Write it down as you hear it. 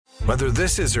Whether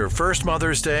this is her first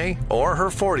Mother's Day or her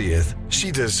 40th, she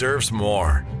deserves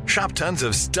more. Shop tons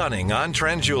of stunning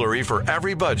on-trend jewelry for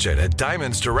every budget at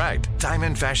Diamonds Direct.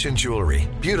 Diamond fashion jewelry,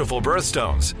 beautiful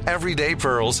birthstones, everyday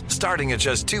pearls starting at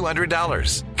just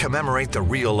 $200. Commemorate the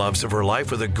real loves of her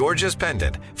life with a gorgeous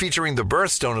pendant featuring the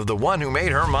birthstone of the one who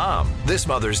made her mom. This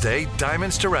Mother's Day,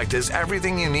 Diamonds Direct is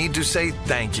everything you need to say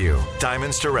thank you.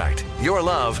 Diamonds Direct. Your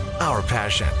love, our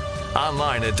passion.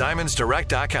 Online at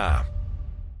diamondsdirect.com.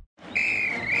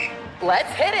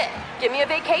 Let's hit it. Give me a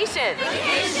vacation.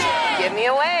 Vacation. Give me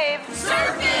a wave.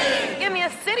 Surfing. Give me a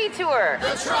city tour.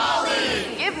 The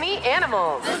trolley. Give me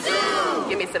animals. The zoo.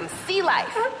 Give me some sea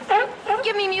life.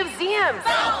 Give me museums.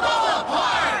 Balboa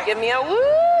Park. Give me a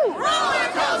woo. Roller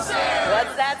coaster.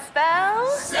 What's that spell?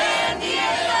 San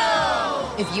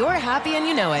Diego. If you're happy and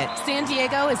you know it, San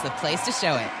Diego is the place to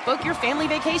show it. Book your family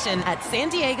vacation at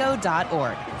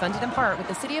sandiego.org. Funded in part with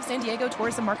the City of San Diego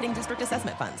Tourism Marketing District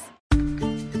Assessment Funds.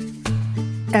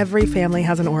 Every family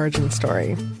has an origin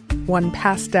story, one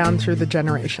passed down through the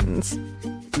generations.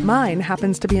 Mine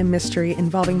happens to be a mystery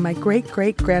involving my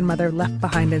great-great-grandmother left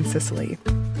behind in Sicily.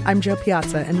 I'm Jo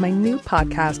Piazza, and my new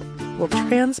podcast will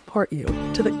transport you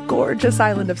to the gorgeous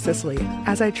island of Sicily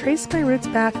as I trace my roots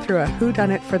back through a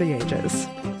whodunit for the ages.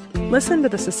 Listen to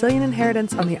The Sicilian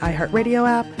Inheritance on the iHeartRadio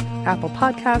app, Apple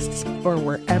Podcasts, or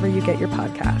wherever you get your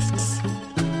podcasts.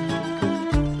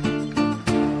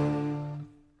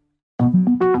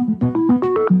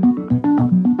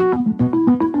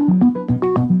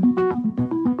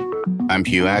 I'm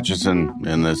Hugh Atchison,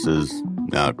 and this is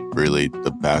not really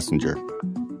The Passenger,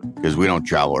 because we don't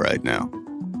travel right now.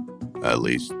 At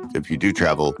least, if you do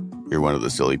travel, you're one of the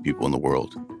silly people in the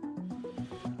world.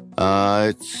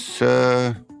 It's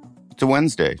a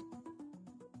Wednesday.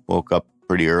 Woke up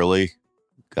pretty early,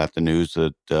 got the news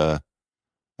that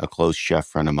a close chef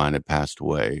friend of mine had passed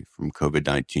away from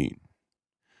COVID-19.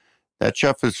 That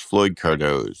chef is Floyd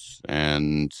Cardoz,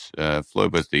 and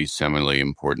Floyd was the seminally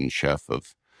important chef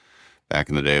of back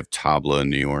in the day of Tabla in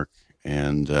New York.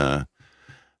 And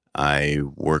I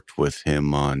worked with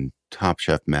him on Top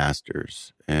Chef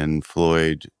Masters. And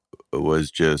Floyd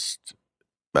was just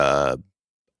an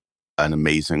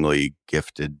amazingly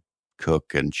gifted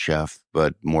cook and chef,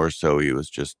 but more so he was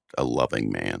just a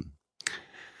loving man.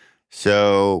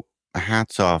 So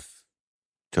hats off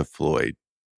to Floyd,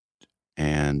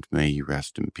 and may he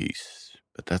rest in peace.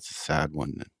 But that's a sad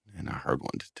one and a hard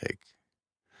one to take.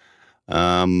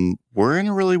 We're in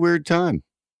a really weird time.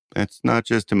 It's not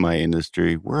just in my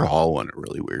industry. We're all in a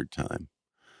really weird time.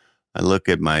 I look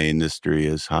at my industry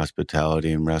as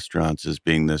hospitality and restaurants as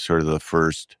being the sort of the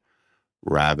first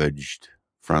ravaged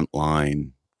front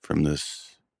line from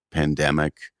this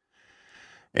pandemic.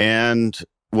 And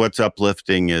what's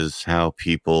uplifting is how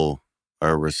people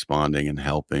are responding and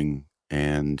helping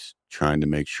and trying to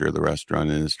make sure the restaurant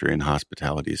industry and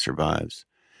hospitality survives.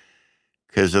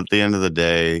 Because at the end of the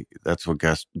day, that's what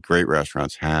great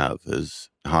restaurants have, is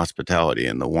hospitality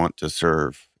and the want to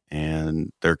serve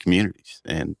and their communities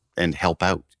and help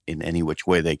out in any which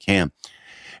way they can.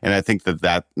 And I think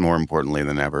that more importantly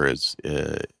than ever is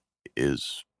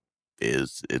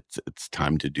it's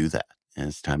time to do that. And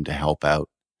it's time to help out.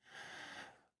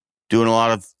 Doing a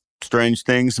lot of strange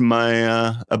things in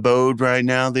my abode right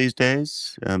now these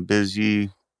days. I'm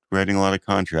busy writing a lot of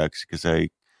contracts because I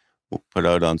will put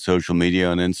out on social media,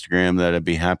 on Instagram, that I'd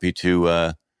be happy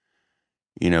to,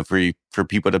 for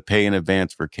people to pay in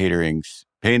advance for caterings.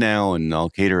 Pay now and I'll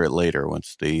cater it later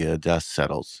once the dust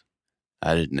settles.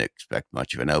 I didn't expect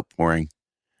much of an outpouring.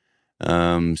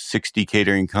 60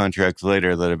 catering contracts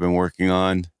later that I've been working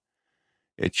on.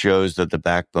 It shows that the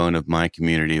backbone of my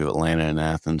community of Atlanta and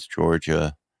Athens,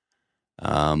 Georgia,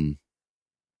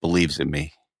 believes in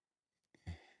me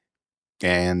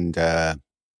and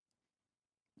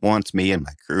wants me and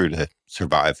my crew to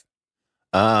survive.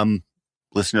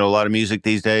 Listen to a lot of music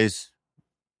these days.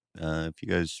 If you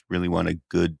guys really want a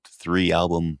good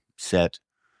 3-album set,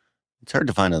 it's hard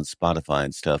to find on Spotify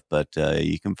and stuff, but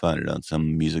you can find it on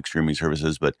some music streaming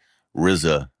services. But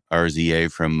RZA,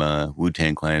 RZA from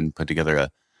Wu-Tang Clan, put together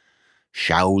a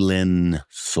Shaolin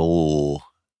Soul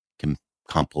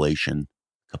compilation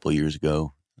a couple of years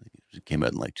ago. It came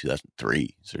out in like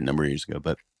 2003, so a number of years ago,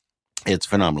 but it's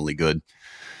phenomenally good.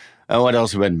 What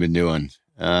else have I been doing?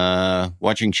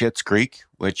 Watching Schitt's Creek,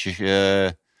 which is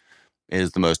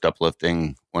the most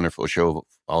uplifting, wonderful show of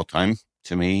all time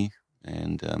to me,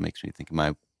 and makes me think of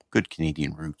my good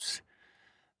Canadian roots.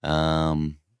 Doing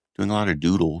a lot of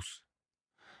doodles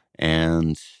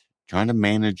and trying to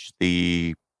manage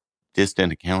the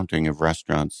distant accounting of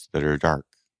restaurants that are dark.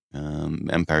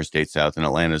 Empire State South in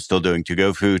Atlanta is still doing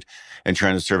to-go food and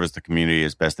trying to service the community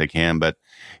as best they can. But,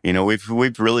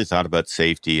 we've really thought about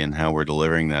safety and how we're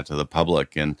delivering that to the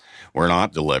public, and we're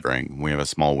not delivering. We have a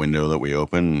small window that we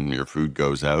open, and your food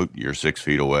goes out. You're 6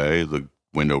 feet away. The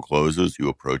window closes. You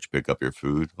approach, pick up your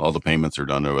food. All the payments are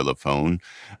done over the phone,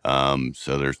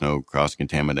 so there's no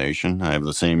cross-contamination. I have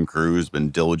the same crew who's been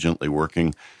diligently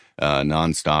working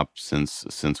nonstop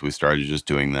since we started just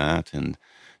doing that. And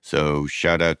so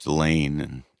shout out to Lane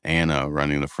and Anna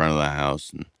running the front of the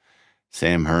house, and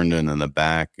Sam Herndon in the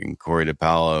back, and Corey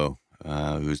DePaolo,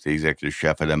 who's the executive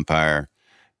chef at Empire,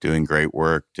 doing great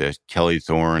work, to Kelly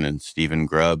Thorne and Stephen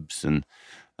Grubbs, and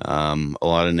a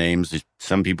lot of names that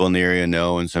some people in the area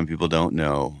know and some people don't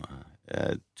know,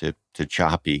 to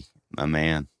Choppy, my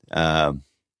man.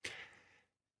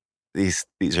 These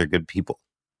are good people.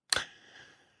 I'm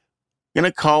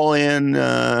going to call in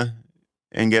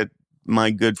and get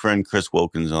my good friend Chris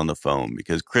Wilkins on the phone,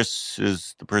 because Chris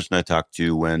is the person I talk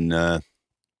to when I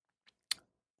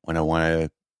want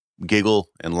to giggle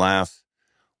and laugh,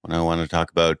 when I want to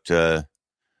talk about the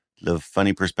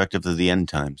funny perspective of the end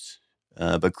times.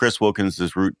 But Chris Wilkins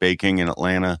is Root Baking in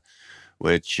Atlanta,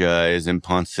 which is in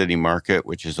Ponce City Market,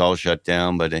 which is all shut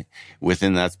down. But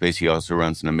within that space, he also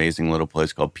runs an amazing little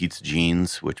place called Pizza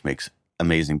Jeans, which makes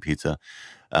amazing pizza.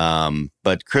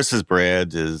 But Chris's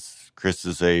brand is, Chris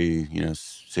is a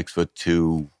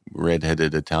 6'2"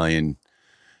 redheaded Italian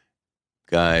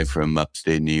guy from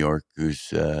upstate New York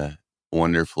who's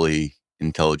wonderfully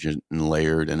intelligent and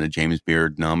layered, and a James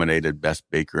Beard nominated Best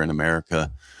Baker in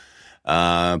America.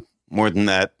 More than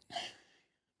that,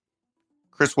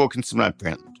 Chris Wilkins is my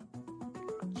friend.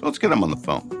 So let's get him on the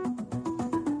phone.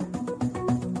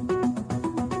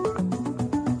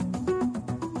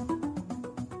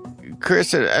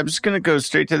 Chris, I'm just going to go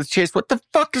straight to the chase. What the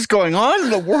fuck is going on in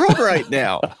the world right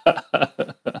now?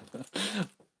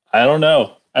 I don't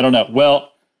know.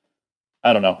 Well,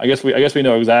 I don't know. I guess we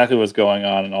know exactly what's going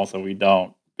on, and also we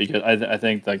don't, because I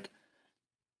think, like,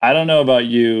 I don't know about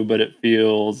you, but it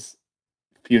feels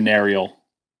funereal.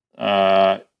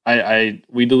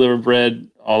 We deliver bread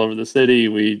all over the city.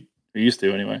 We used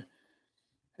to anyway,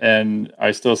 and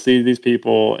I still see these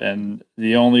people, and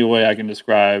the only way I can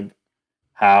describe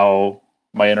how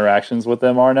my interactions with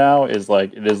them are now is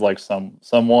like, it is like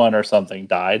someone or something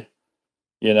died.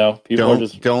 People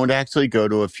don't actually go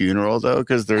to a funeral, though,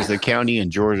 because there's a county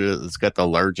in Georgia that's got the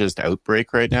largest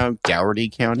outbreak right now, Dougherty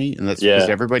County, and that's because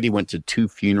everybody went to 2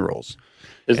 funerals.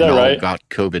 Is that right? Got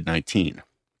COVID-19.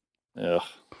 Ugh.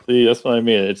 See, that's what I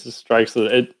mean. It just strikes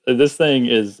this thing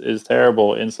is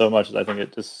terrible in so much as I think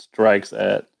it just strikes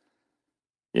at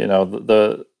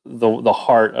the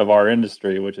heart of our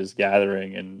industry, which is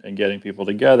gathering and getting people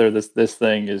together. This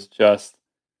thing is just,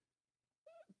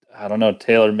 I don't know,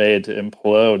 tailor-made to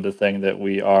implode the thing that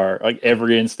we are. Like,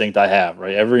 every instinct I have,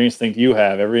 right? Every instinct you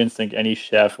have, every instinct any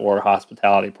chef or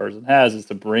hospitality person has, is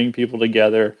to bring people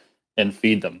together and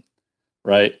feed them,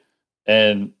 right?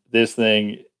 And this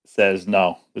thing says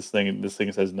no. This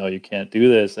thing says no, you can't do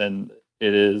this, and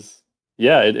it is,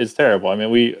 it's terrible. I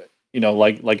mean, we,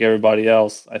 like everybody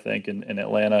else, I think in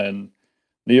Atlanta and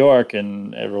New York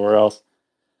and everywhere else,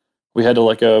 we had to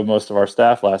let go of most of our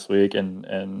staff last week, and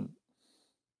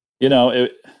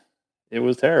it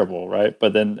was terrible, right?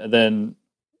 But then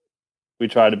we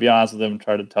tried to be honest with them,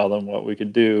 tried to tell them what we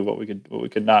could do, what we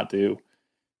could not do,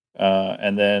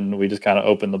 and then we just kind of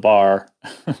opened the bar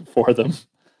for them.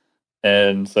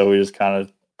 And so we just kind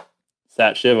of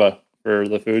sat Shiva for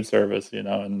the food service,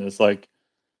 and it's like,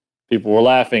 people were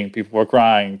laughing, people were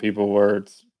crying, people were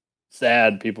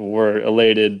sad, people were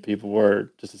elated, people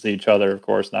were just to see each other, of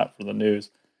course, not for the news.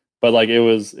 But like, it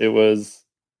was,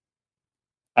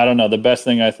 I don't know, the best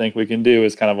thing I think we can do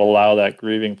is kind of allow that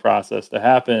grieving process to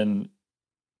happen.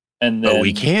 And then,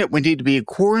 we can't. We need to be a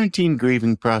quarantine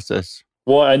grieving process.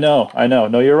 Well, I know.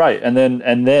 No, you're right. And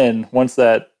then once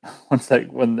that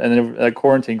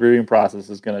quarantine grieving process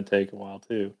is going to take a while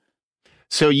too.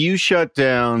 So you shut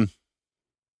down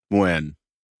when?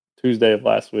 Tuesday of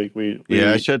last week.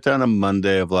 I shut down on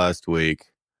Monday of last week.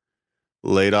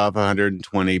 Laid off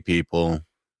 120 people,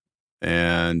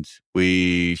 and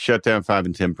we shut down 5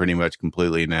 and 10 pretty much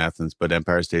completely in Athens. But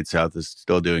Empire State South is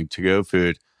still doing to-go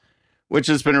food, which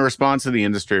has been a response to the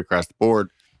industry across the board.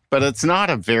 But it's not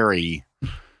a very.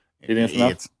 You think it's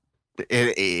enough?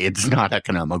 It's not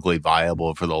economically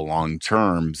viable for the long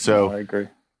term. So no, I agree.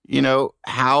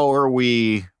 How are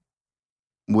we,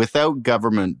 without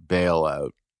government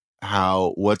bailout?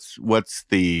 What's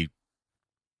the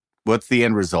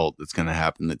end result that's going to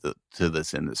happen to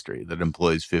this industry that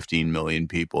employs 15 million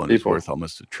people and is worth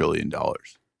almost $1 trillion?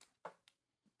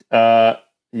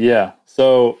 Yeah.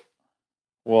 So,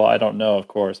 well, I don't know, of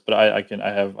course, but I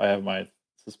have my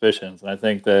suspicions, and I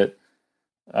think that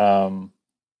um,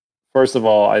 first of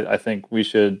all, I think we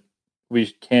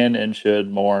can and should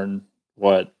mourn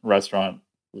what restaurant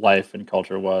life and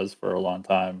culture was for a long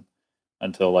time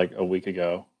until like a week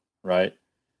ago, right?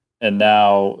 And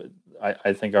now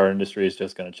I think our industry is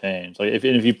just going to change. Like if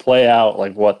you play out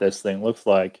like what this thing looks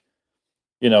like,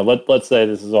 let's say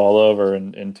this is all over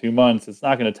in 2 months, it's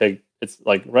not going to take. It's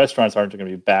like restaurants aren't going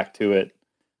to be back to it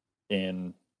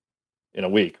in a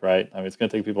week, right? I mean, it's going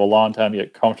to take people a long time to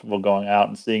get comfortable going out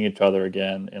and seeing each other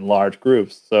again in large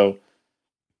groups. So,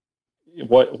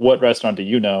 what restaurant do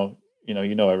you know?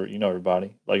 You know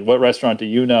everybody. Like, what restaurant do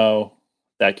you know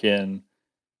that can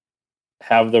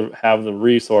have the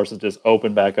resources just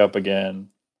open back up again,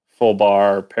 full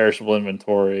bar, perishable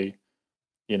inventory,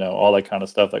 all that kind of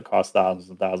stuff that costs thousands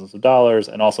and thousands of dollars,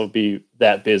 and also be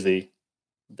that busy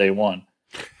day one?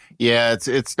 Yeah,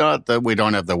 it's not that we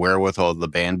don't have the wherewithal, the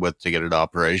bandwidth to get it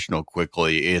operational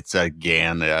quickly. It's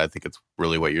again, I think it's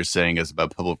really what you're saying is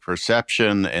about public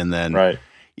perception, and then Right.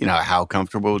 How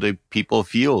comfortable do people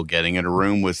feel getting in a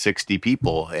room with 60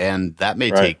 people, and that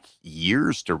may Right. take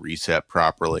years to reset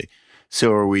properly.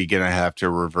 So are we going to have to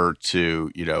revert to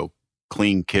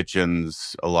clean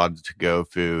kitchens, a lot of to-go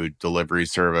food, delivery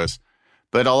service,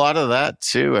 but a lot of that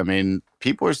too? I mean,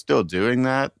 people are still doing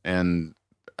that, and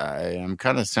I am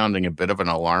kind of sounding a bit of an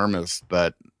alarmist,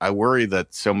 but I worry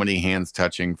that so many hands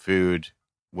touching food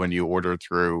when you order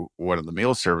through one of the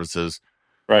meal services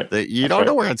Right. that you That's don't right.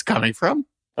 know where it's coming from.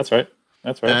 That's right.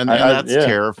 That's right. And that's Yeah.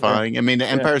 terrifying. I mean, the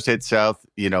Empire State South,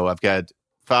 I've got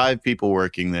 5 people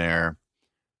working there,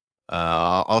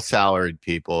 all salaried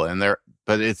people,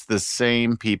 but it's the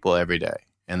same people every day.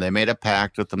 And they made a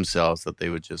pact with themselves that they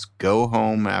would just go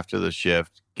home after the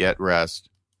shift, get rest,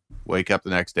 wake up the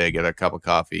next day, get a cup of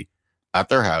coffee at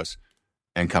their house,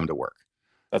 and come to work.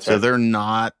 That's So right. they're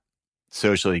not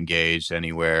socially engaged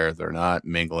anywhere. They're not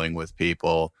mingling with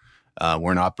people.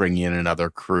 We're not bringing in another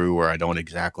crew where I don't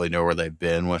exactly know where they've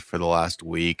been for the last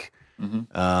week.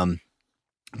 Mm-hmm.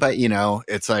 But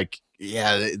it's like,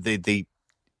 yeah, the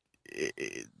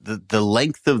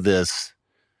length of this,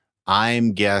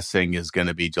 I'm guessing, is going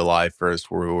to be July 1st,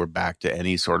 where we're back to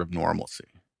any sort of normalcy.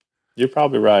 You're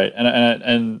probably right,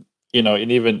 and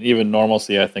even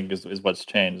normalcy, I think, is what's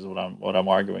changed. Is what I'm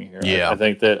arguing here. Yeah. I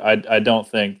think that I don't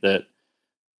think the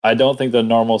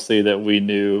normalcy that we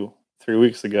knew 3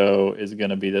 weeks ago is going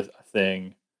to be the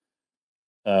thing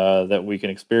that we can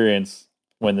experience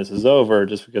when this is over.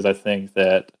 Just because I think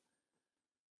that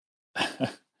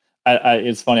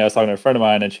it's funny. I was talking to a friend of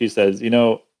mine, and she says,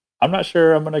 I'm not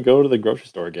sure I'm going to go to the grocery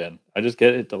store again. I just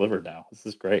get it delivered now. This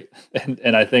is great,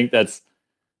 and I think that's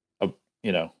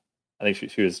I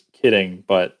think she was kidding,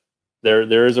 but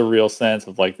there is a real sense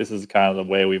of like, this is kind of the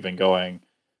way we've been going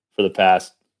for the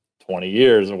past 20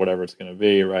 years or whatever it's going to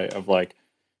be, right? Of like,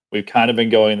 we've kind of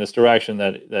been going in this direction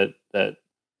that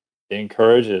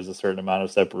encourages a certain amount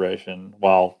of separation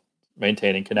while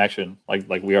maintaining connection,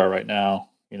 like we are right now.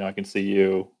 I can see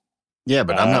you. Yeah,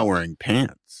 but I'm not wearing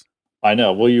pants. I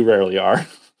know. Well, you rarely are.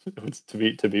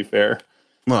 to be fair.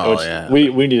 Well, yeah.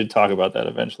 We need to talk about that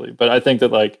eventually. But I think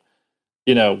that like,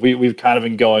 we've kind of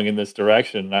been going in this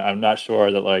direction. I'm not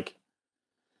sure that like,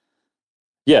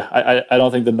 I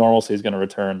don't think the normalcy is going to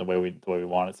return the way we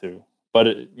want it to.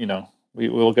 But we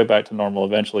will get back to normal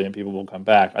eventually, and people will come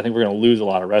back. I think we're going to lose a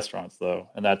lot of restaurants though,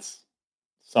 and that's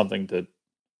something to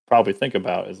probably think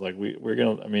about. Is like we're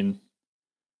going to. I mean,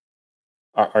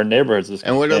 our neighborhoods is.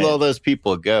 And where did all those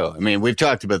people go? I mean, we've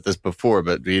talked about this before,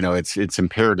 but it's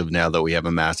imperative now that we have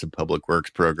a massive public works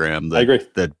program that, I agree.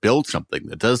 that builds something,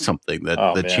 that does something,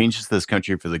 that changes this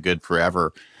country for the good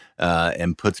forever,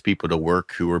 and puts people to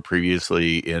work who were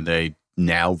previously in a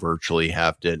now virtually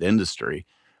half-dead industry.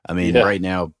 I mean, right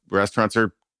now restaurants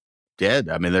are dead.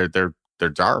 I mean, they're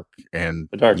dark, and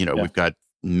we've got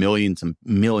millions and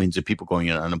millions of people going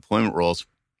in unemployment rolls.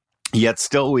 Yet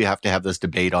still, we have to have this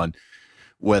debate on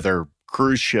whether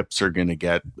cruise ships are going to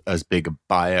get as big a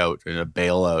buyout and a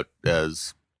bailout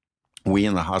as we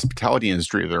in the hospitality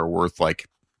industry that are worth like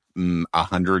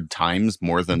 100 times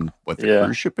more than what the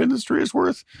cruise ship industry is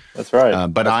worth. That's right.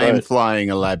 But I am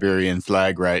flying a Liberian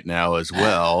flag right now as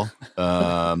well,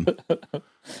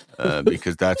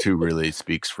 because that's who really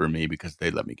speaks for me, because they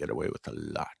let me get away with a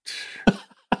lot.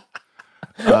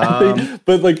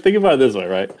 But like, think about it this way,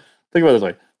 right? Think about it this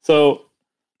way. So,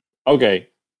 okay.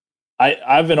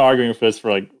 I've been arguing for this for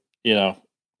like,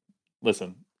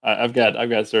 listen, I've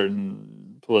got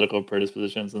certain political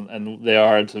predispositions, and they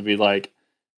are to be like,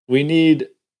 we need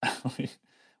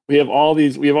we have all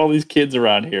these kids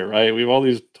around here, right? We have all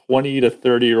these 20 to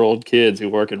 30-year-old kids who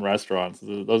work in restaurants.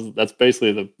 That's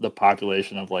basically the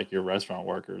population of like your restaurant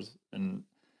workers. And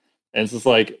it's just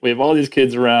like we have all these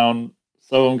kids around.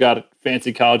 Some of them got a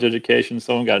fancy college education,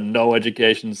 some of them got no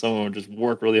education, some of them just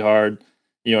work really hard.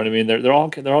 You know what I mean?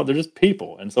 They're just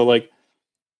people. And so like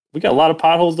we got a lot of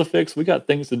potholes to fix. We got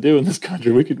things to do in this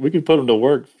country. We could put them to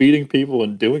work feeding people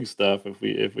and doing stuff if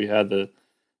we had the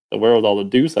wherewithal to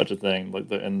do such a thing, like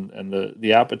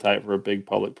the appetite for a big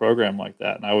public program like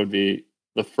that. And I would be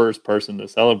the first person to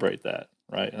celebrate that,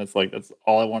 right? And it's like that's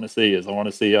all I want to see is I want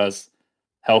to see us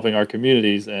helping our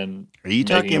communities. And are you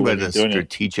talking about a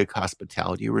strategic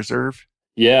hospitality reserve?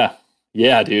 Yeah,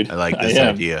 dude. I like this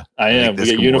idea. I am. We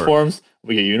get uniforms.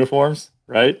 We get uniforms,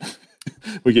 right?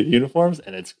 We get uniforms,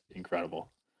 and it's incredible.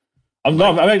 I'm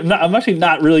actually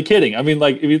not really kidding. I mean,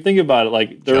 like if you think about it,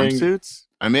 like during jumpsuits.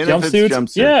 I mean,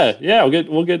 jumpsuits. Yeah.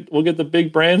 We'll get the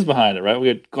big brands behind it, right?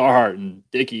 We get Carhartt and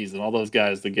Dickies and all those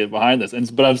guys to get behind this.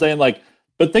 But I'm saying like,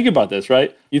 but think about this,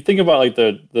 right? You think about like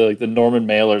the Norman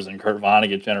Mailers and Kurt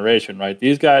Vonnegut generation, right?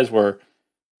 These guys were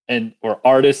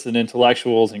artists and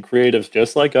intellectuals and creatives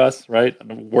just like us, right? I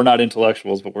mean, we're not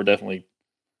intellectuals, but we're definitely,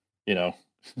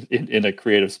 in a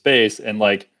creative space. And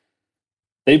like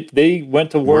they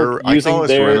went to work using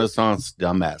their Renaissance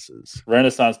dumbasses.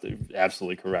 Renaissance,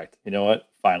 absolutely correct. You know what?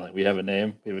 Finally, we have a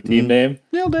name. We have a team name.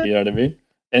 Nailed it. You know what I mean?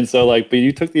 And so like, but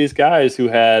you took these guys who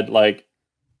had like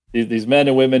these men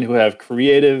and women who have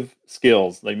creative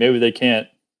skills. Like maybe they can't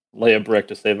lay a brick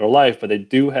to save their life, but they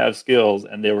do have skills,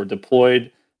 and they were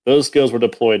deployed. Those skills were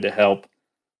deployed to help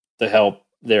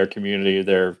their community,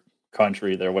 their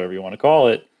country, their whatever you want to call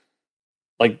it.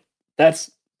 Like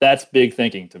that's big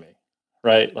thinking to me,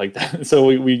 right? Like that. So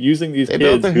we using these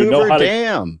kids who know how to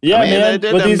Dam. Yeah, I mean, man.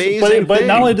 they did amazing But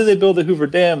not only things. did they build the Hoover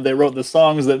Dam, they wrote the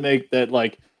songs that make that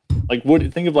like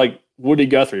think of like Woody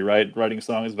Guthrie, right? Writing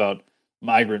songs about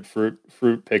migrant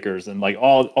fruit pickers and like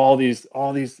all these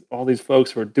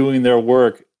folks who are doing their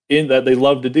work in that they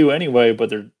love to do anyway,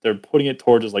 but they're putting it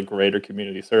towards just like greater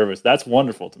community service. That's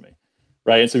wonderful to me,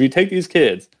 right? And so if you take these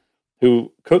kids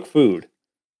who cook food,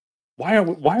 why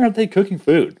aren't they cooking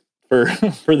food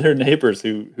for their neighbors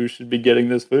who should be getting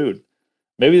this food?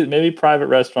 Maybe private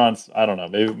restaurants. I don't know.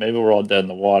 Maybe we're all dead in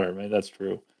the water. Maybe that's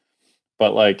true.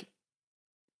 But like,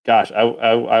 gosh,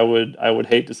 I would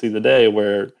hate to see the day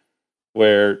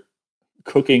where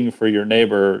cooking for your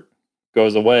neighbor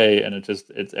goes away and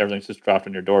everything's just dropped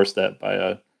on your doorstep by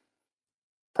a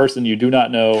person you do not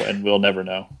know and will never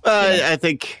know. I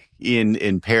think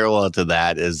in parallel to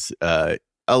that is a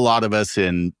lot of us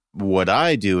in what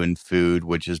I do in food,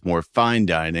 which is more fine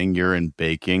dining. You're in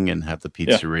baking and have the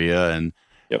pizzeria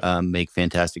and make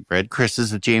fantastic bread. Chris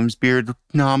is a James Beard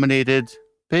nominated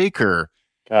baker.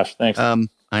 Gosh, thanks.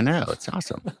 I know, it's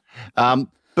awesome.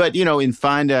 But, in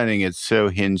fine dining, it's so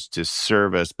hinged to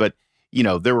service. But,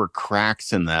 there were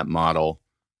cracks in that model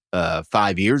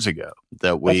 5 years ago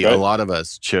that a lot of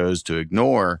us chose to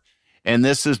ignore. And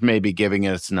this is maybe giving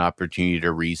us an opportunity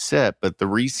to reset. But the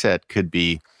reset could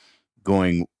be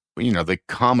going, the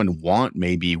common want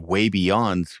may be way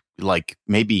beyond, like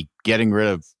maybe getting rid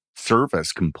of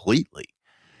service completely.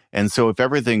 And so if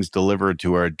everything's delivered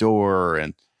to our door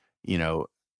and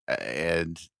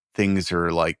things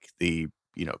are like the,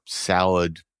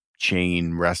 salad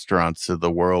chain restaurants of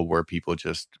the world where people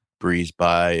just breeze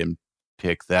by and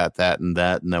pick that, and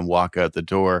then walk out the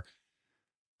door,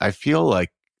 I feel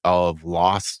like I'll have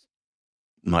lost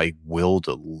my will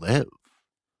to live.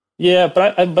 Yeah,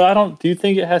 but I don't. Do you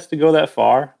think it has to go that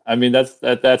far? I mean, that's.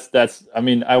 I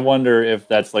mean, I wonder if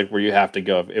that's like where you have to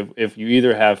go. If you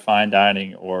either have fine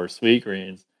dining or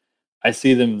Sweetgreens, I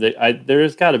see them.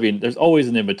 There's got to be. There's always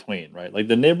an in between, right? Like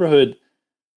the neighborhood,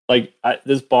 like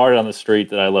this bar on the street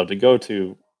that I love to go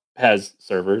to has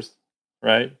servers,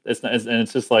 right? It's not, and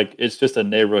it's just like it's just a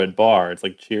neighborhood bar. It's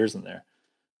like Cheers in there,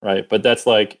 right? But that's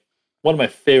like one of my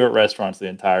favorite restaurants in the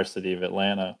entire city of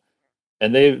Atlanta,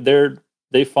 and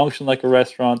they function like a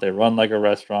restaurant. They run like a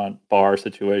restaurant bar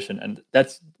situation, and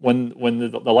that's when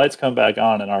the lights come back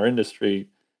on in our industry.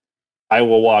 I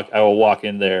will walk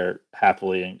in there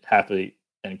happily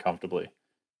and comfortably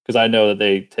because I know that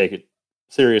they take it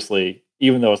seriously,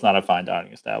 even though it's not a fine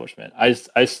dining establishment.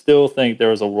 I still think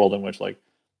there is a world in which like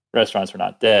restaurants are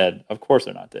not dead. Of course,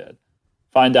 they're not dead.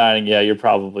 Fine dining, yeah, you're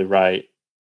probably right.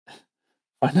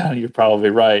 Fine dining, you're probably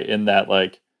right in that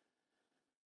like.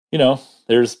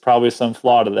 There's probably some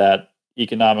flaw to that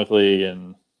economically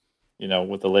and,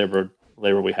 with the labor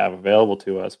we have available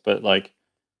to us. But like,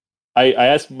 I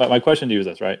asked my question to you is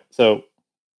this, right? So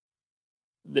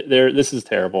this is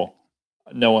terrible.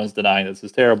 No one's denying this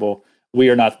is terrible. we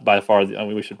are not by far,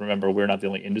 we should remember we're not the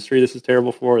only industry this is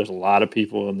terrible for. There's a lot of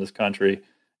people in this country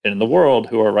and in the world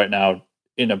who are right now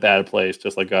in a bad place,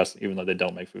 just like us, even though they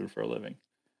don't make food for a living,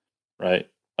 right?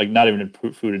 Like not even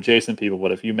food adjacent people,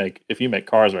 but if you make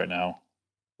cars right now,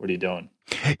 what are you doing?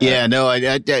 Yeah, no,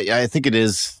 I think it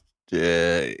is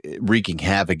wreaking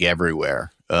havoc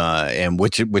everywhere, and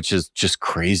which is just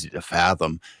crazy to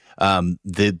fathom.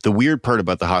 The weird part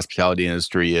about the hospitality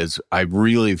industry is I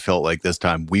really felt like this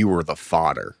time we were the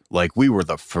fodder, like we were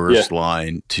the first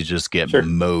line to just get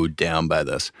mowed down by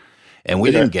this, and we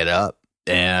didn't get up,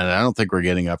 and I don't think we're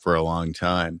getting up for a long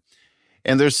time.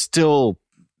 And there's still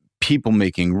people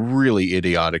making really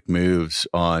idiotic moves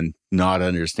on not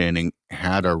understanding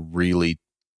how to really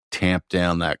tamp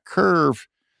down that curve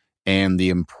and the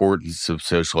importance of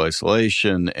social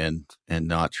isolation and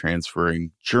not transferring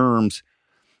germs.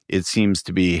 It seems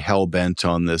to be hell-bent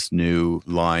on this new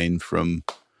line from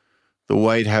the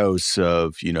White House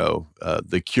of,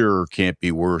 the cure can't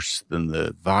be worse than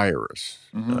the virus,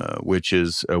 which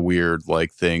is a weird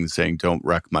thing saying, don't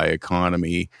wreck my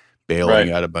economy,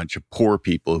 bailing out a bunch of poor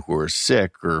people who are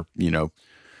sick, or,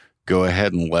 go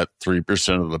ahead and let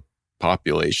 3% of the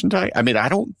population die. I mean, I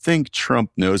don't think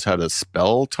Trump knows how to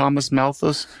spell Thomas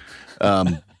Malthus,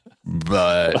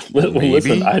 but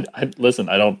maybe. Listen,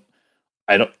 I don't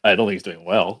think he's doing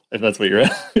well, if that's what you're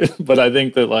at. But I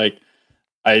think that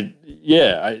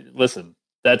listen,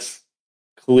 that's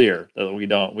clear that we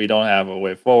don't have a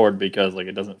way forward because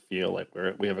it doesn't feel like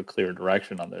we have a clear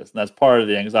direction on this. And that's part of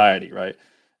the anxiety, right?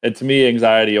 And to me,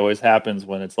 anxiety always happens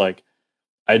when it's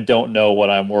I don't know what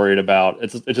I'm worried about.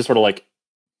 It's just sort of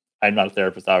I'm not a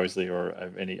therapist, obviously, or I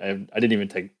didn't even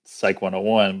take Psych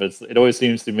 101, but it always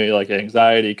seems to me like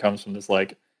anxiety comes from this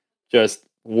just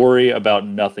worry about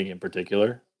nothing in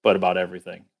particular, but about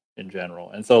everything in general.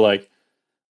 And so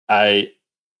I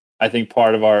think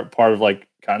part of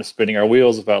kind of spinning our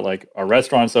wheels about are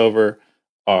restaurants over,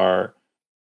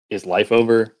 is life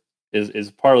over,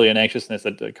 is partly an anxiousness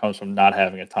that comes from not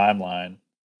having a timeline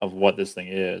of what this thing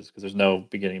is, because there's no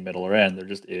beginning, middle, or end. There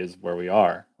just is where we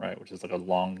are, right? Which is a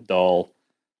long, dull,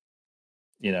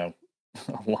 a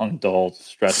long, dull,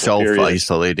 stressful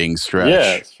self-isolating stretch.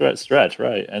 Yeah, stretch,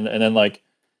 right? And then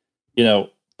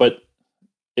but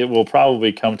it will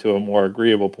probably come to a more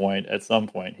agreeable point at some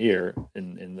point here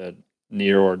in the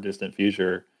near or distant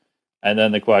future. And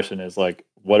then the question is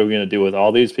what are we going to do with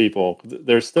all these people?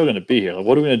 They're still going to be here.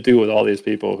 What are we going to do with all these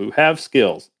people who have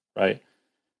skills, right?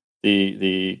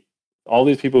 All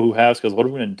these people who have skills, what are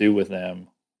we going to do with them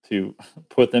to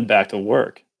put them back to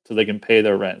work so they can pay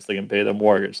their rent, so they can pay their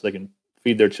mortgage, so they can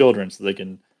feed their children, so they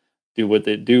can do what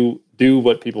they do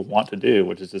what people want to do,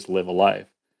 which is just live a life.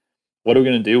 What are we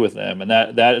going to do with them? And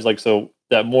that is so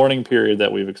that mourning period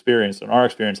that we've experienced and are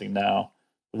experiencing now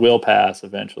will pass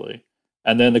eventually.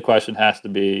 And then the question has to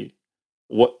be,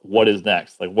 what is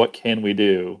next? What can we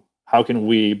do? How can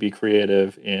we be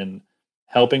creative in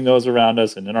helping those around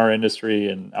us and in our industry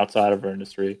and outside of our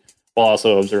industry, while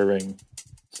also observing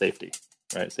safety,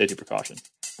 right? Safety precautions.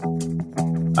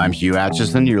 I'm Hugh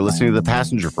Atchison. You're listening to The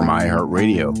Passenger from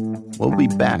iHeartRadio. We'll be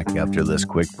back after this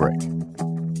quick break.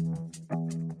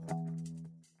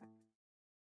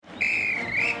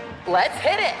 Let's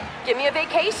hit it. Give me a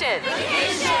vacation.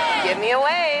 Give me a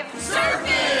wave.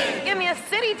 Surfing. Give me a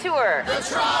city tour. The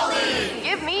trolley.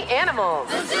 Give me animals.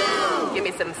 The zoo. Give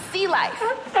me some sea life.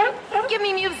 Give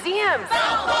me museums.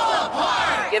 Balboa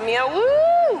Park. Give me a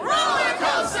woo. Roller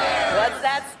coaster. What's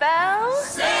that spell?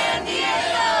 San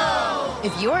Diego.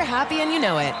 If you're happy and you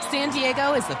know it, San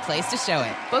Diego is the place to show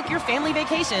it. Book your family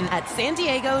vacation at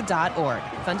sandiego.org.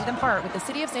 Funded in part with the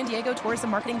City of San Diego Tourism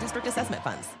Marketing District Assessment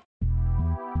Funds.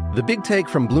 The Big Take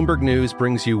from Bloomberg News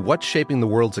brings you what's shaping the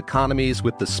world's economies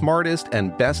with the smartest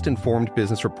and best-informed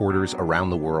business reporters around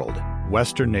the world.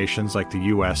 Western nations like the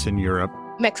U.S. and Europe.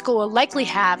 Mexico will likely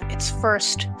have its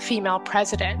first female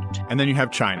president. And then you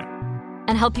have China.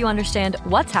 And help you understand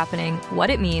what's happening, what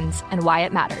it means, and why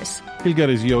it matters. He'll get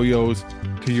his yo-yos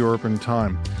to Europe in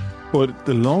time. But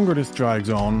the longer this drags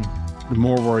on, the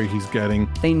more worry he's getting.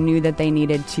 They knew that they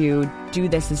needed to do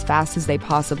this as fast as they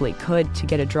possibly could to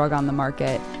get a drug on the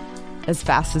market as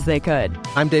fast as they could.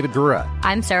 I'm David Gura.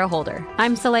 I'm Sarah Holder.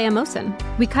 I'm Saleha Mohsen.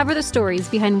 We cover the stories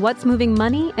behind what's moving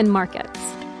money and markets.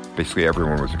 Basically,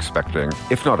 everyone was expecting,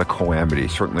 if not a calamity,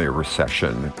 certainly a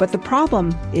recession. But the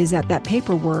problem is that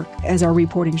paperwork, as our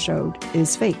reporting showed,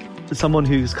 is fake. As someone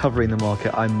who's covering the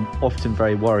market, I'm often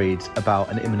very worried about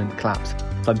an imminent collapse.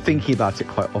 So I'm thinking about it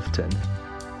quite often.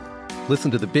 Listen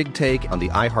to The Big Take on the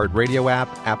iHeartRadio app,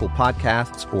 Apple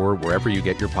Podcasts, or wherever you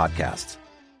get your podcasts.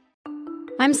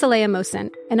 I'm Saleha Mohsen,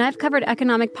 and I've covered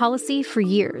economic policy for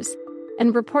years.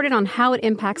 and reported on how it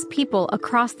impacts people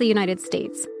across the United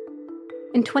States.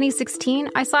 In 2016,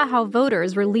 I saw how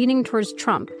voters were leaning towards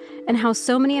Trump and how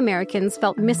so many Americans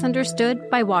felt misunderstood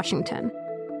by Washington.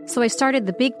 So I started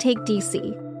the Big Take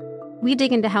DC. We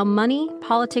dig into how money,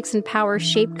 politics, and power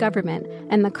shape government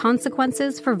and the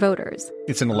consequences for voters.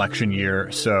 It's an election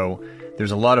year, so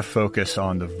there's a lot of focus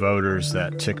on the voters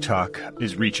that TikTok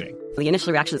is reaching. The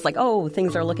initial reaction is like, oh,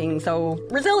 things are looking so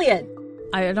resilient.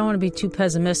 I don't want to be too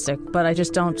pessimistic, but I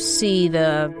just don't see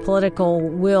the political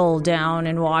will down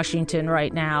in Washington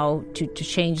right now to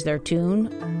change their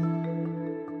tune.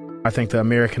 I think the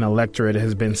American electorate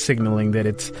has been signaling that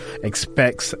it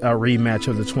expects a rematch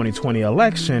of the 2020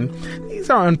 election. These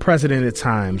are unprecedented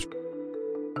times.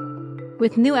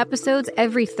 With new episodes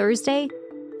every Thursday,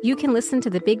 you can listen to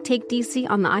the Big Take DC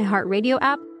on the iHeartRadio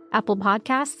app, Apple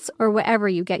Podcasts, or wherever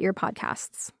you get your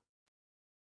podcasts.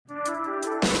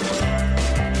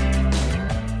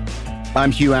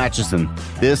 I'm Hugh Atchison.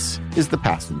 This is The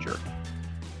Passenger.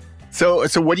 So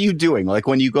what are you doing? Like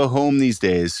when you go home these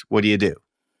days, what do you do?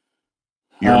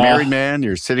 You're a married man.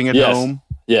 You're sitting at home.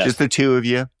 Yeah. Just the two of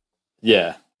you.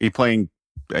 Yeah. Are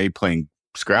you playing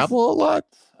Scrabble a lot?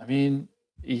 I mean,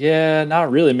 yeah, not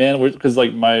really, man. Because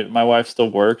like my wife still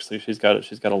works. So she's got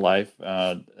a life.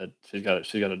 Someone's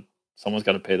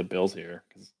got to pay the bills here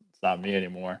because it's not me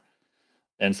anymore.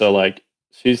 And so like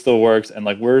she still works, and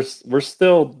like we're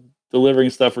still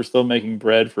delivering stuff. We're still making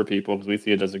bread for people because we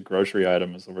see it as a grocery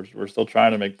item. So we're still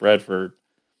trying to make bread for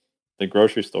the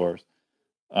grocery stores.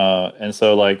 And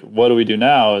so like, what do we do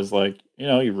now is like,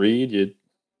 you read, you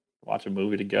watch a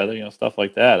movie together, stuff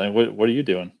like that. And what are you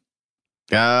doing?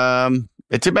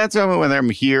 It depends on whether I'm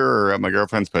here or at my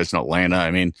girlfriend's place in Atlanta.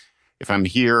 I mean, if I'm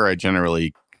here, I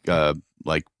generally,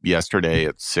 like yesterday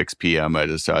at 6 p.m., I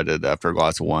decided after a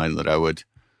glass of wine that I would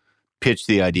pitch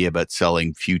the idea about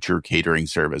selling future catering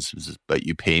services, but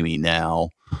you pay me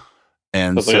now.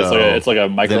 And it's like a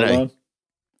micro loan.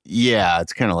 Yeah,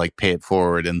 it's kind of like pay it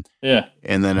forward, and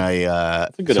then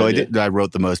I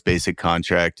wrote the most basic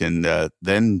contract, and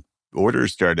then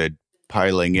orders started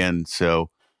piling in. So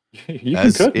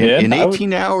in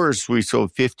 18 hours, we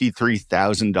sold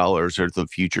 $53,000 worth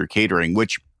of future catering,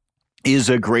 which is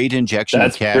a great injection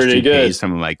of cash to pay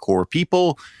some of my core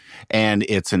people, and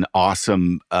it's an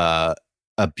awesome, a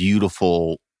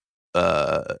beautiful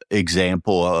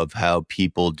example of how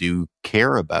people do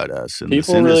care about us in this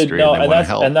industry. Really, and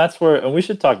that's where, and we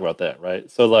should talk about that, right?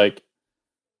 So like,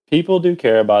 people do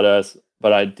care about us,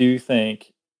 but I do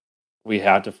think we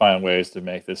have to find ways to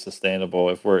make this sustainable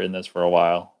if we're in this for a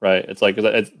while, right? It's like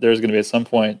there's going to be at some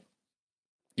point,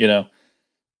 the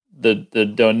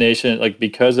donation, like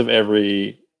because of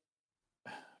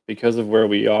where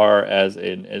we are as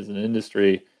an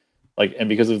industry, like, and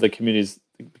because communities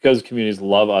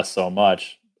love us so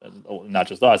much, not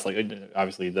just us, like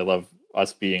obviously they love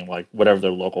us being like whatever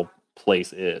their local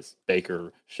place is,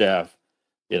 baker, chef,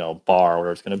 bar,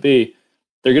 whatever it's going to be,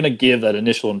 they're going to give that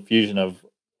initial infusion of,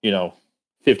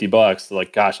 $50.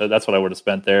 Like, gosh, that's what I would have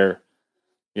spent there,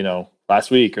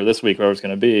 last week or this week, whatever it's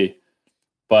going to be.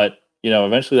 But,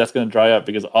 eventually that's going to dry up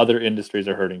because other industries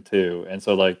are hurting too. And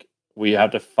so like, we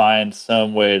have to find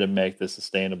some way to make this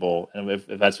sustainable. And if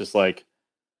that's just like,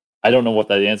 I don't know what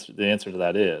the answer to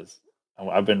that is.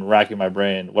 I've been racking my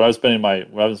brain. What I've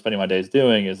been spending my days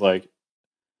doing is like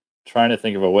trying to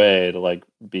think of a way to like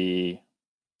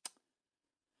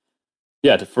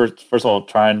to first of all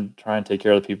try and take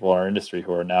care of the people in our industry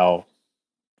who are now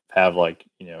have like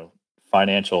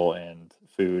financial and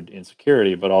food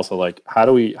insecurity, but also like how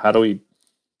do we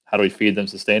feed them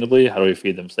sustainably? How do we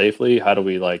feed them safely? How do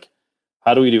we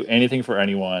do anything for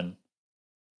anyone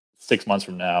 6 months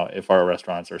from now if our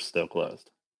restaurants are still closed?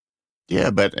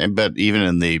 Yeah, but even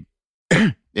in the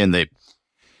in the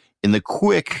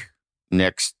quick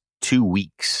next 2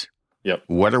 weeks,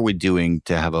 what are we doing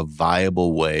to have a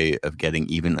viable way of getting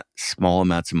even small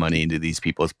amounts of money into these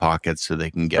people's pockets so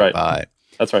they can get by?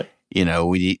 That's right.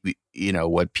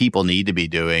 What people need to be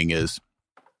doing is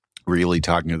really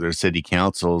talking to their city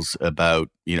councils about,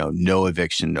 no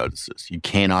eviction notices. You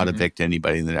cannot evict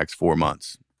anybody in the next 4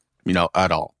 months,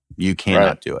 at all. You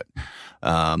cannot do it.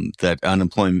 That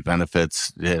unemployment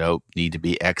benefits, need to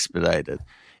be expedited.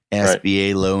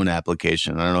 SBA loan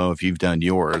application. I don't know if you've done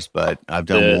yours, but I've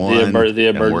done one. The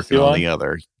emergency one? On the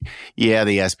other. Yeah,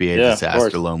 the SBA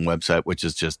disaster loan website, which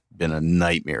has just been a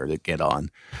nightmare to get on.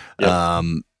 Yep.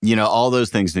 All those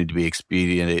things need to be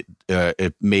expedited,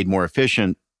 made more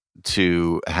efficient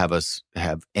to have us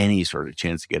have any sort of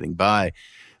chance of getting by.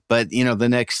 But, the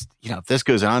next, if this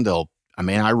goes on till,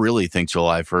 I really think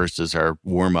July 1st is our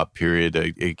warm-up period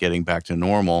of getting back to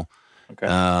normal. Okay.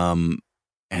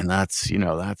 And that's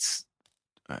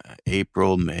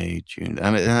April, May, June.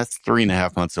 I mean, that's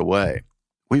 3.5 months away.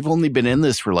 We've only been in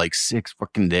this for like 6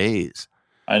 fucking days.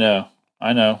 I know.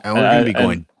 And we're going to be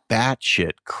going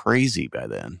batshit crazy by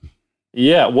then.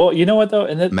 Yeah. Well, you know what though?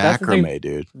 And macrame,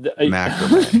 dude.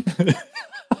 Macrame.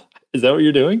 Is that what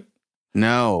you're doing?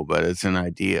 No, but it's an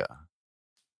idea.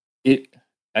 I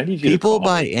need you People to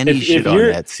buy any shit on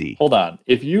Etsy. Hold on.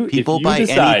 People buy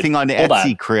anything on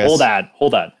Etsy, Chris. Hold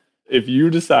on. If you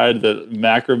decide that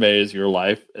macrame is your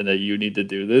life and that you need to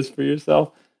do this for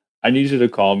yourself, I need you to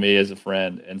call me as a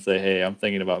friend and say, "Hey, I'm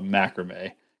thinking about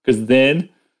macrame," because then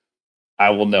I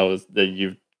will know that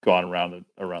you've gone around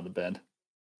the bend.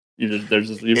 Is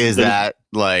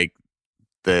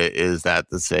that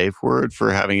the safe word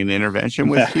for having an intervention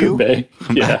with macrame. you?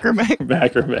 Yeah,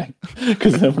 macrame.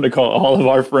 Because I'm going to call all of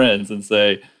our friends and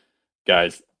say,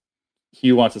 "Guys,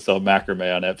 he wants to sell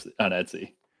macrame on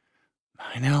Etsy."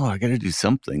 I know. I got to do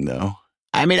something though.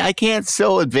 I mean, I can't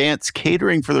sell advanced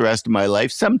catering for the rest of my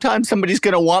life. Sometimes somebody's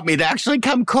going to want me to actually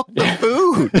come cook the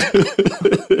food.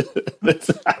 That's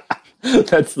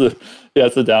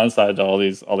the downside to all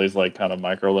these like kind of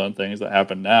microloan things that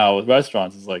happen now with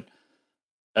restaurants. Is like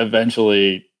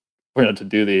eventually we're going to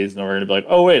do these and we're going to be like,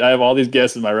 oh wait, I have all these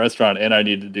guests in my restaurant and I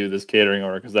need to do this catering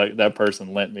order because that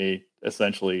person lent me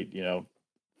essentially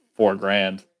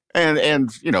 $4,000 and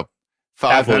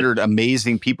 500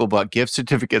 amazing people bought gift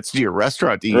certificates to your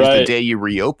restaurant to use the day you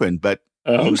reopened, but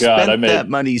you spent that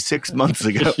money 6 months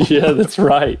ago. Yeah, that's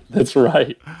right. And for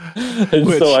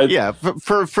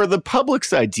the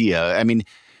public's idea, I mean,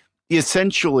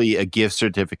 essentially a gift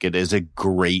certificate is a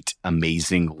great,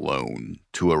 amazing loan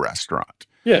to a restaurant.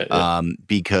 Yeah.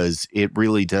 Because it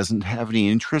really doesn't have any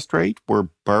interest rate. We're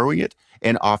borrowing it,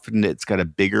 and often it's got a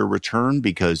bigger return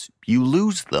because you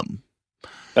lose them.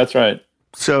 That's right.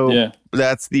 So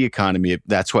that's the economy.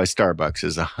 That's why Starbucks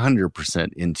is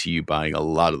 100% into you buying a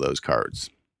lot of those cards.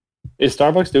 Is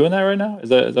Starbucks doing that right now? Is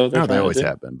that what they're trying to do? They always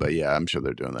have been, but yeah, I'm sure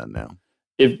they're doing that now.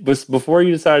 Before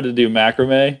you decide to do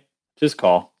macrame, just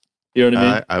call. You know what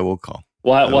I mean? I will call.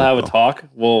 We'll have a talk.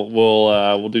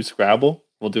 We'll do Scrabble.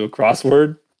 We'll do a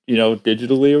crossword,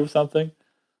 digitally or something.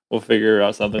 We'll figure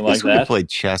out something like that. We play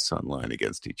chess online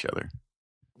against each other.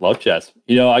 Love chess.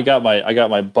 I got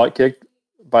my butt kicked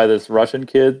by this Russian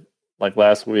kid like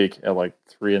last week at like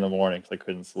 3 a.m. because I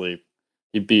couldn't sleep.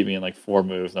 He beat me in like 4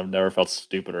 moves, and I've never felt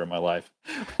stupider in my life.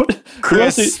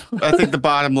 Chris, I think the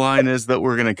bottom line is that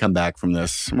we're going to come back from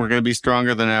this. We're going to be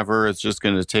stronger than ever. It's just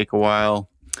going to take a while.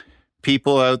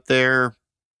 People out there,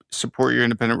 support your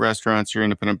independent restaurants, your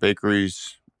independent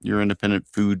bakeries, your independent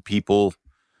food people.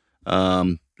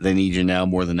 They need you now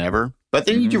more than ever. But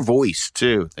they need your voice,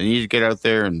 too. They need you to get out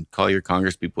there and call your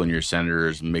congresspeople and your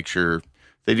senators and make sure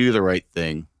they do the right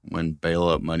thing when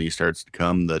bailout money starts to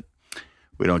come, that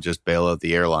we don't just bail out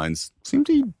the airlines. Seem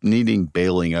to be needing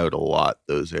bailing out a lot,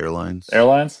 those airlines.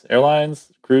 Airlines,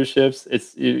 cruise ships.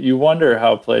 It's you wonder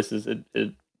how places,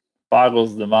 it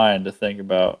boggles the mind to think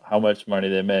about how much money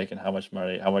they make and how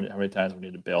many times we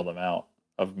need to bail them out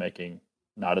of making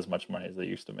not as much money as they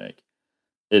used to make.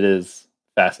 It is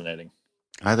fascinating.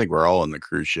 I think we're all on the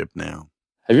cruise ship now.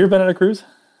 Have you ever been on a cruise?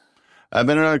 I've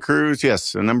been on a cruise,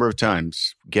 yes, a number of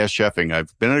times. Guest chefing.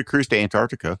 I've been on a cruise to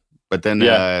Antarctica, but then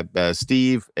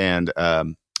Steve and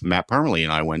Matt Parmalee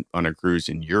and I went on a cruise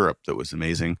in Europe that was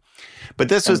amazing. But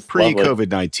this was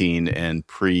pre-COVID-19 and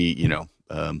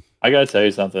I got to tell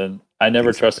you something. I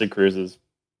never trusted cruises.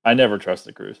 I never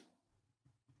trusted cruise.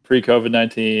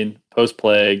 Pre-COVID-19,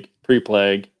 post-plague,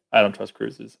 pre-plague, I don't trust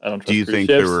cruises. I don't trust cruise ships. Do you think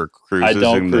there were cruises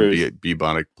in the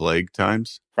bubonic plague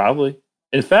times? Probably.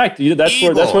 In fact,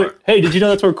 that's where. Hey, did you know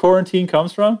that's where quarantine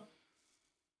comes from?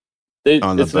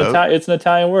 It's an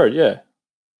Italian word, yeah.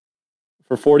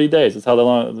 For 40 days, that's how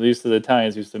the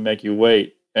Italians used to make you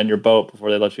wait in your boat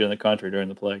before they let you in the country during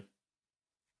the plague.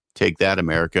 Take that,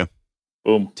 America!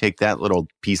 Boom! Take that little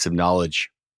piece of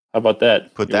knowledge. How about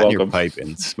that? Put that in your pipe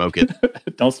and smoke it.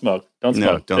 Don't smoke. Don't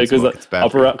smoke. No, don't smoke. It's bad.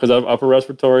 Because upper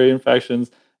respiratory infections.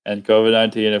 And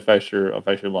COVID-19 affects your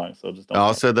lungs, so just don't.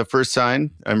 Also, the first sign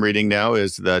I'm reading now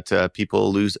is that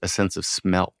people lose a sense of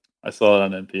smell. I saw it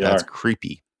on NPR. That's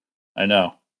creepy. I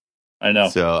know.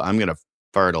 So I'm going to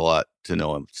fart a lot to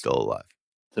know I'm still alive.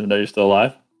 To know you're still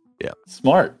alive? Yeah.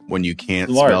 Smart. When you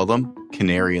can't smell them,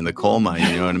 canary in the coal mine,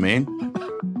 you know what I mean?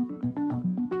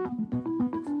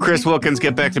 Chris Wilkins,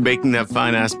 get back to baking that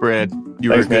fine-ass bread.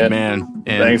 You're a good man.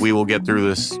 And we will get through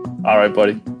this. All right,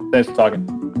 buddy. Thanks for talking.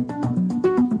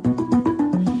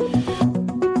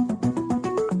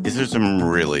 These are some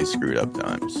really screwed up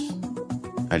times.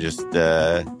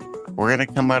 we're going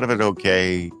to come out of it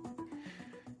okay,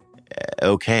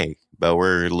 but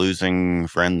we're losing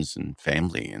friends and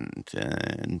family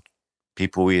and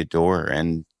people we adore.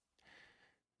 And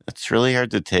it's really hard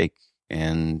to take.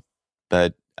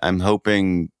 But I'm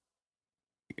hoping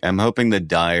the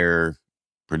dire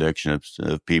prediction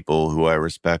of people who I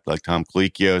respect, like Tom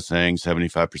Colicchio saying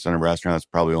 75% of restaurants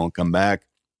probably won't come back.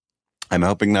 I'm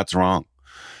hoping that's wrong.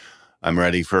 I'm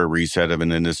ready for a reset of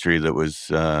an industry that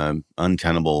was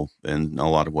untenable in a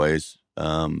lot of ways.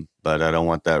 But I don't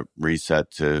want that reset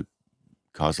to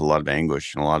cause a lot of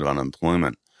anguish and a lot of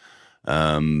unemployment.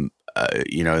 In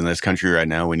this country right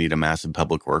now, we need a massive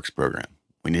public works program.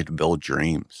 We need to build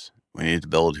dreams. We need to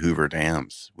build Hoover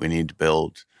Dams. We need to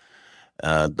build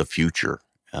the future.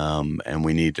 And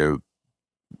we need to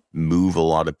move a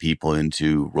lot of people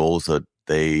into roles that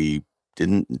they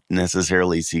didn't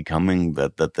necessarily see coming,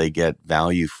 but that they get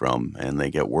value from and they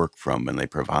get work from and they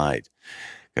provide.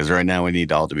 Because right now we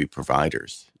need all to be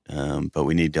providers, but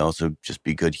we need to also just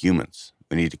be good humans.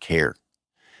 We need to care.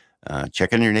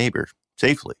 Check on your neighbor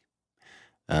safely.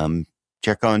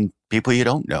 Check on people you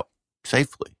don't know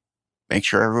safely. Make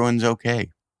sure everyone's okay.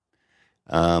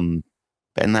 And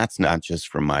that's not just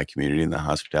from my community in the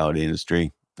hospitality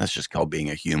industry. That's just called being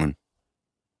a human.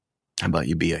 How about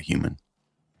you be a human?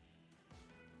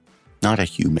 Not a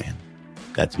human.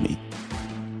 That's me.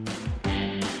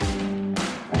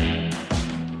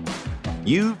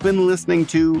 You've been listening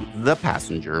to The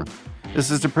Passenger. This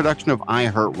is a production of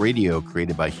iHeartRadio,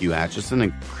 created by Hugh Acheson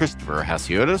and Christopher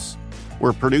Hasiotis.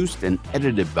 We're produced and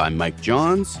edited by Mike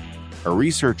Johns. Our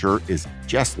researcher is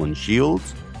Jesslyn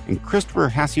Shields, and Christopher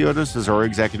Hasiotis is our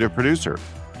executive producer.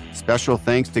 Special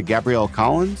thanks to Gabrielle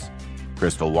Collins,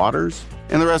 Crystal Waters,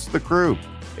 and the rest of the crew.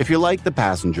 If you like The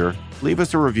Passenger, leave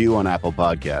us a review on Apple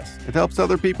Podcasts. It helps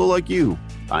other people like you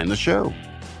find the show.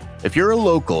 If you're a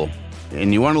local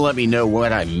and you want to let me know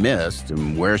what I missed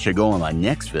and where I should go on my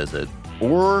next visit,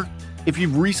 or if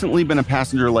you've recently been a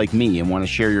passenger like me and want to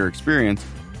share your experience,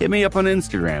 hit me up on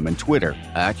Instagram and Twitter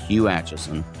at Hugh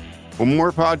Acheson. For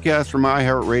more podcasts from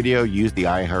iHeartRadio, use the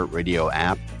iHeartRadio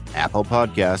app, Apple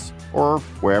Podcasts, or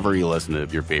wherever you listen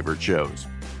to your favorite shows.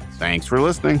 Thanks for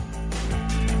listening.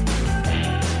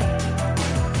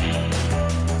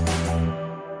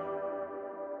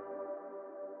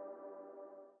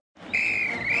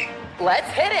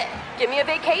 Let's hit it. Give me a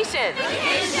vacation.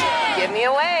 Vacation. Give me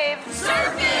a wave.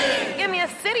 Surfing. Give me a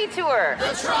city tour.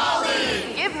 The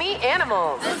trolley. Give me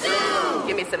animals. The zoo.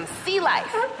 Give me some sea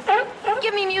life.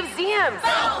 Give me museums.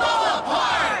 Balboa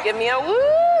Park. Give me a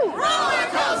woo. Roller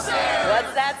coaster.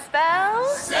 What's that spell?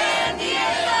 San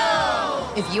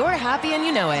Diego. If you're happy and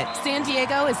you know it, San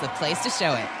Diego is the place to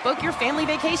show it. Book your family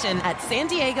vacation at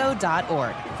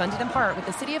sandiego.org. Funded in part with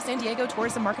the City of San Diego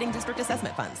Tourism Marketing District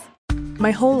Assessment Funds.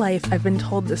 My whole life, I've been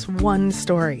told this one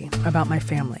story about my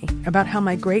family, about how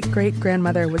my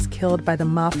great-great-grandmother was killed by the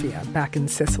mafia back in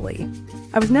Sicily.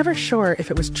 I was never sure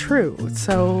if it was true,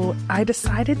 so I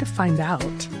decided to find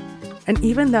out. And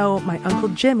even though my Uncle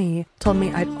Jimmy told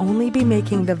me I'd only be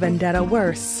making the vendetta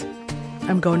worse,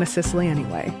 I'm going to Sicily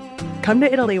anyway. Come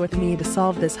to Italy with me to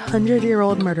solve this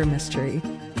 100-year-old murder mystery.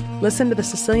 Listen to The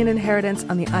Sicilian Inheritance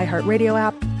on the iHeartRadio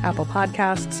app, Apple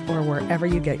Podcasts, or wherever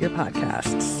you get your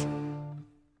podcasts.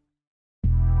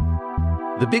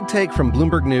 The Big Take from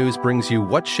Bloomberg News brings you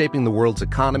what's shaping the world's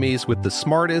economies with the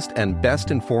smartest and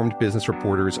best-informed business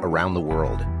reporters around the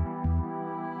world.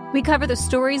 We cover the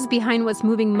stories behind what's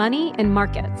moving money and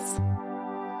markets.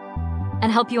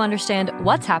 And help you understand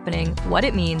what's happening, what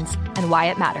it means, and why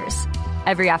it matters.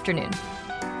 Every afternoon.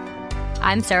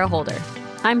 I'm Sarah Holder.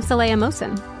 I'm Saleha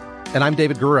Mohsin. And I'm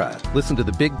David Gura. Listen to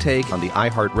The Big Take on the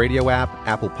iHeartRadio app,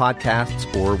 Apple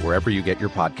Podcasts, or wherever you get your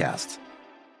podcasts.